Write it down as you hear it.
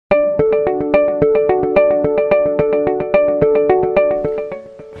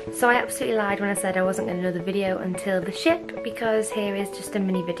So I absolutely lied when I said I wasn't going to do the video until the ship, because here is just a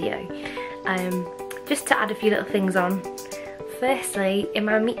mini video. Just to add a few little things on. Firstly, in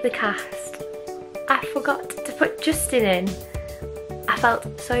my Meet the Cast, I forgot to put Justin in. I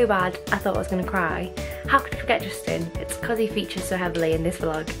felt so bad, I thought I was going to cry. How could I forget Justin? It's because he features so heavily in this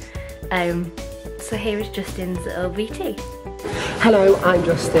vlog. So here is Justin's little VT. Hello, I'm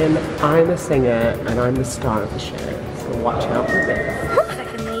Justin, I'm a singer and I'm the star of the show, so watch out for this.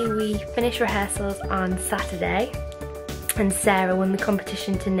 Secondly, we finished rehearsals on Saturday and Sarah won the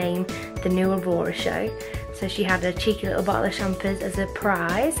competition to name the new Aurora show. So she had a cheeky little bottle of champers as a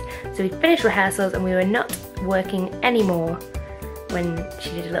prize. So we finished rehearsals and we were not working anymore when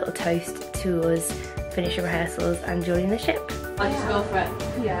she did a little toast to us finishing rehearsals and joining the ship. I'll just go for it.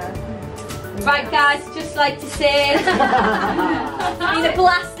 Yeah. Right guys, just like to say it's been a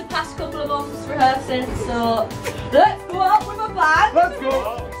blast the past couple of months rehearsing, so let's go out with a bang! Let's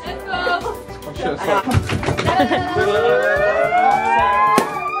go! Let's go! Oh, shit, stop.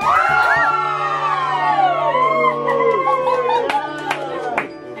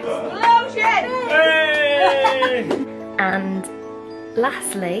 And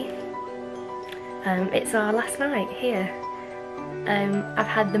lastly, it's our last night here. I've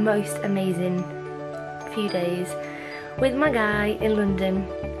had the most amazing few days with my guy in London,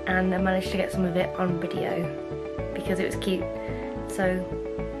 and I managed to get some of it on video because it was cute. So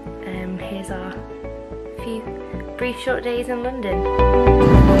here's our few brief short days in London.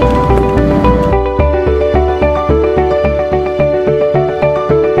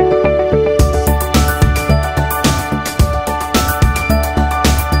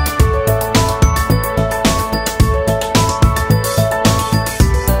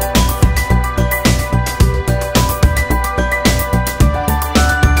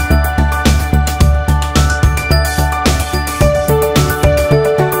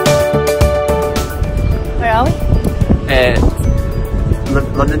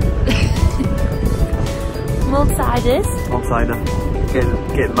 London. Multsiders. Multsider.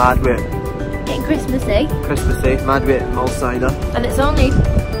 Getting mad with it. Getting Christmassy. Christmassy, mad with it, Multsider. And it's only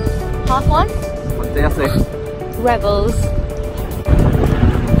 1:30. 1:30. Rebels.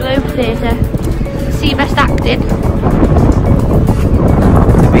 Globe Theatre. See best acting.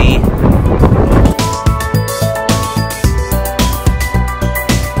 Me.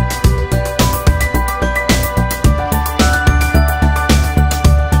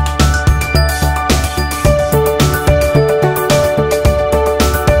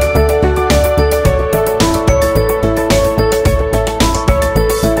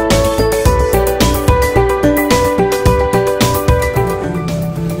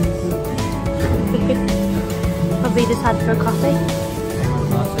 Probably just had for a coffee.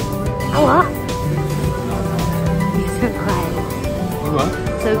 Oh what? You're so quiet. What?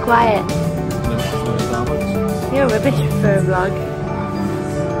 So quiet. No, Starbucks. You're rubbish for a vlog.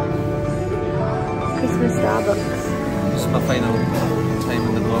 Christmas Starbucks. This is my final time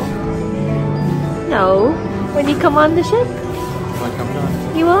in the vlog. No. When you come on the ship? Do I come down?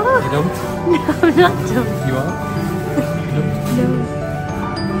 You are? You don't? No, I'm not done. You are? You don't? No.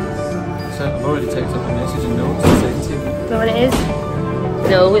 So I've already typed up a message and notes to send to you. Is that what it is?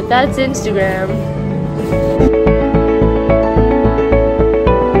 No, that's Instagram.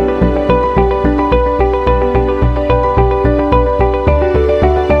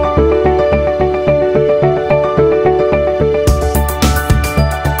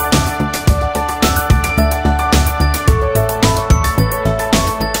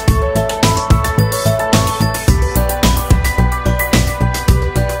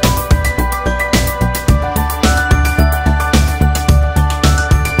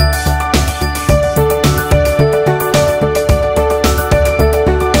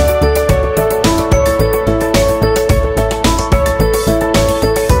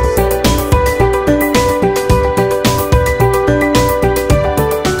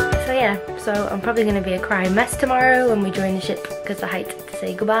 So I'm probably going to be a crying mess tomorrow when we join the ship because I hate to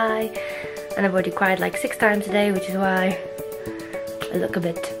say goodbye, and I've already cried like 6 times today, which is why I look a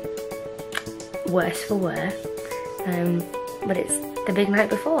bit worse for wear. But it's the big night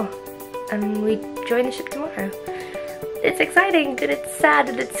before and we join the ship tomorrow. It's exciting and it's sad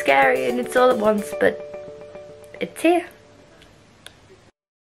and it's scary and it's all at once, but it's here.